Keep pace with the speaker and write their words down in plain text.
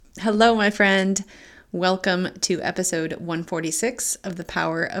Hello, my friend. Welcome to episode 146 of the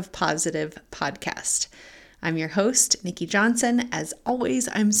Power of Positive podcast. I'm your host, Nikki Johnson. As always,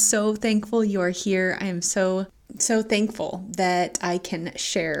 I'm so thankful you are here. I am so thankful that I can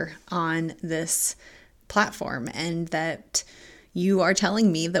share on this platform and that you are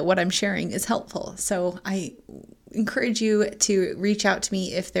telling me that what I'm sharing is helpful. So I encourage you to reach out to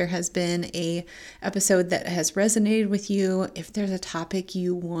me if there has been a episode that has resonated with you. If there's a topic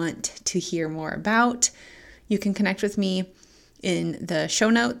you want to hear more about, you can connect with me in the show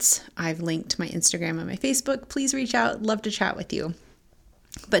notes. I've linked my Instagram and my Facebook. Please reach out. Love to chat with you.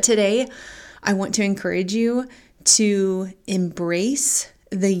 But today, I want to encourage you to embrace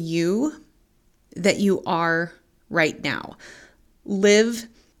the you that you are right now. Live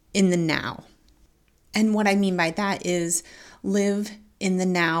in the now. And what I mean by that is live in the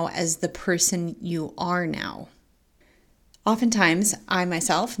now as the person you are now. Oftentimes, I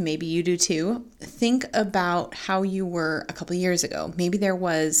myself, maybe you do too, think about how you were a couple years ago. Maybe there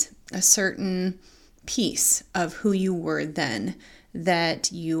was a certain piece of who you were then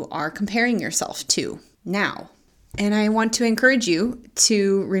that you are comparing yourself to now. And I want to encourage you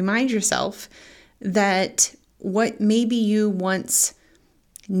to remind yourself that what maybe you once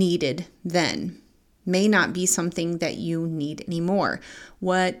needed then may not be something that you need anymore.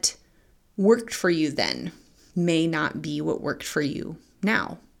 What worked for you then may not be what worked for you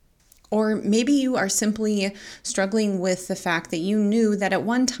now. Or maybe you are simply struggling with the fact that you knew that at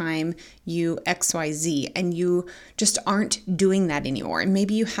one time you XYZ and you just aren't doing that anymore. And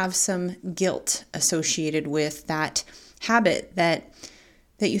maybe you have some guilt associated with that habit that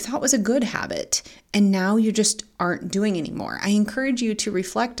you thought was a good habit, and now you just aren't doing anymore. I encourage you to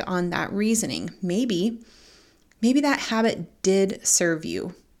reflect on that reasoning. Maybe that habit did serve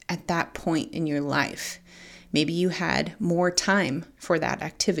you at that point in your life. Maybe you had more time for that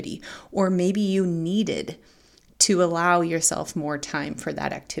activity, or maybe you needed to allow yourself more time for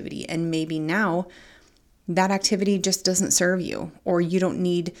that activity. And maybe now that activity just doesn't serve you, or you don't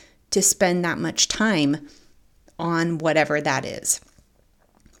need to spend that much time on whatever that is.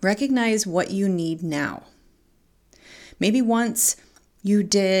 Recognize what you need now. Maybe once you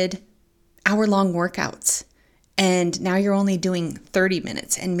did hour-long workouts and now you're only doing 30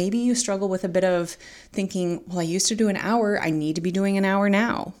 minutes. And maybe you struggle with a bit of thinking, well, I used to do an hour, I need to be doing an hour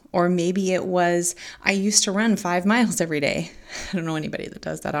now. Or maybe it was, I used to run 5 miles every day. I don't know anybody that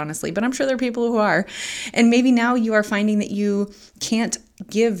does that, honestly, but I'm sure there are people who are. And maybe now you are finding that you can't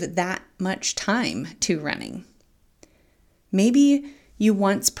give that much time to running. Maybe you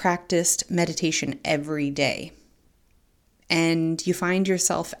once practiced meditation every day and you find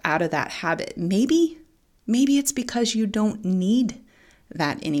yourself out of that habit. Maybe it's because you don't need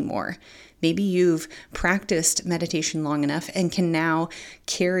that anymore. Maybe you've practiced meditation long enough and can now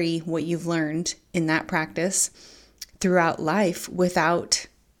carry what you've learned in that practice throughout life without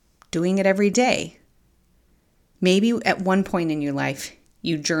doing it every day. Maybe at one point in your life,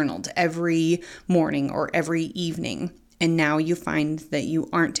 you journaled every morning or every evening, and now you find that you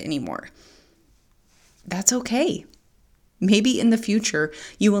aren't anymore. That's okay. Maybe in the future,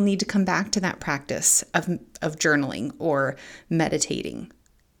 you will need to come back to that practice of journaling or meditating.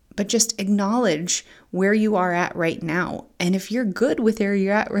 But just acknowledge where you are at right now. And if you're good with where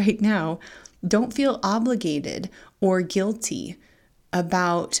you're at right now, don't feel obligated or guilty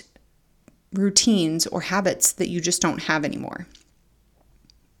about routines or habits that you just don't have anymore.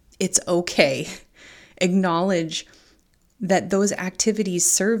 It's okay. Acknowledge that those activities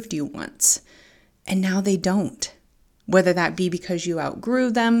served you once and now they don't. Whether that be because you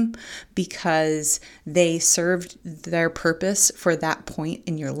outgrew them, because they served their purpose for that point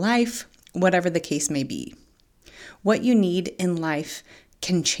in your life, whatever the case may be. What you need in life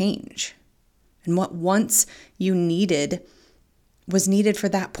can change. And what once you needed was needed for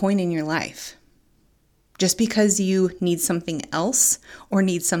that point in your life. Just because you need something else or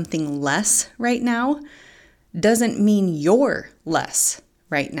need something less right now doesn't mean you're less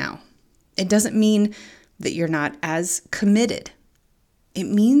right now. It doesn't mean that you're not as committed. It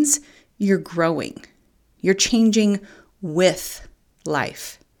means you're growing. You're changing with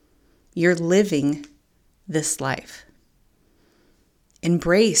life. You're living this life.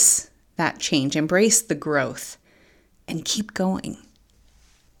 Embrace that change. Embrace the growth and keep going.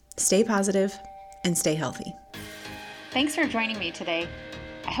 Stay positive and stay healthy. Thanks for joining me today.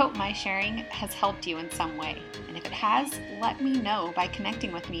 I hope my sharing has helped you in some way. And if it has, let me know by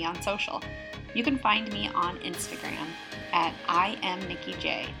connecting with me on social. You can find me on Instagram at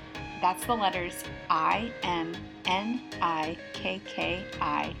IamNikkiJ. That's the letters IMNIKKIJ.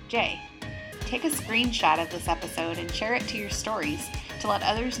 Take a screenshot of this episode and share it to your stories to let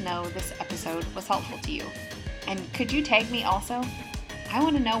others know this episode was helpful to you. And could you tag me also? I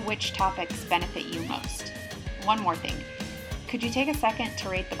want to know which topics benefit you most. One more thing. Could you take a second to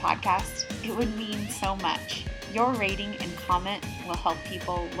rate the podcast? It would mean so much. Your rating and comment will help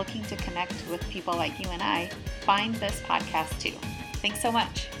people looking to connect with people like you and I find this podcast too. Thanks so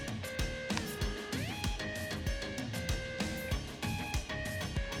much.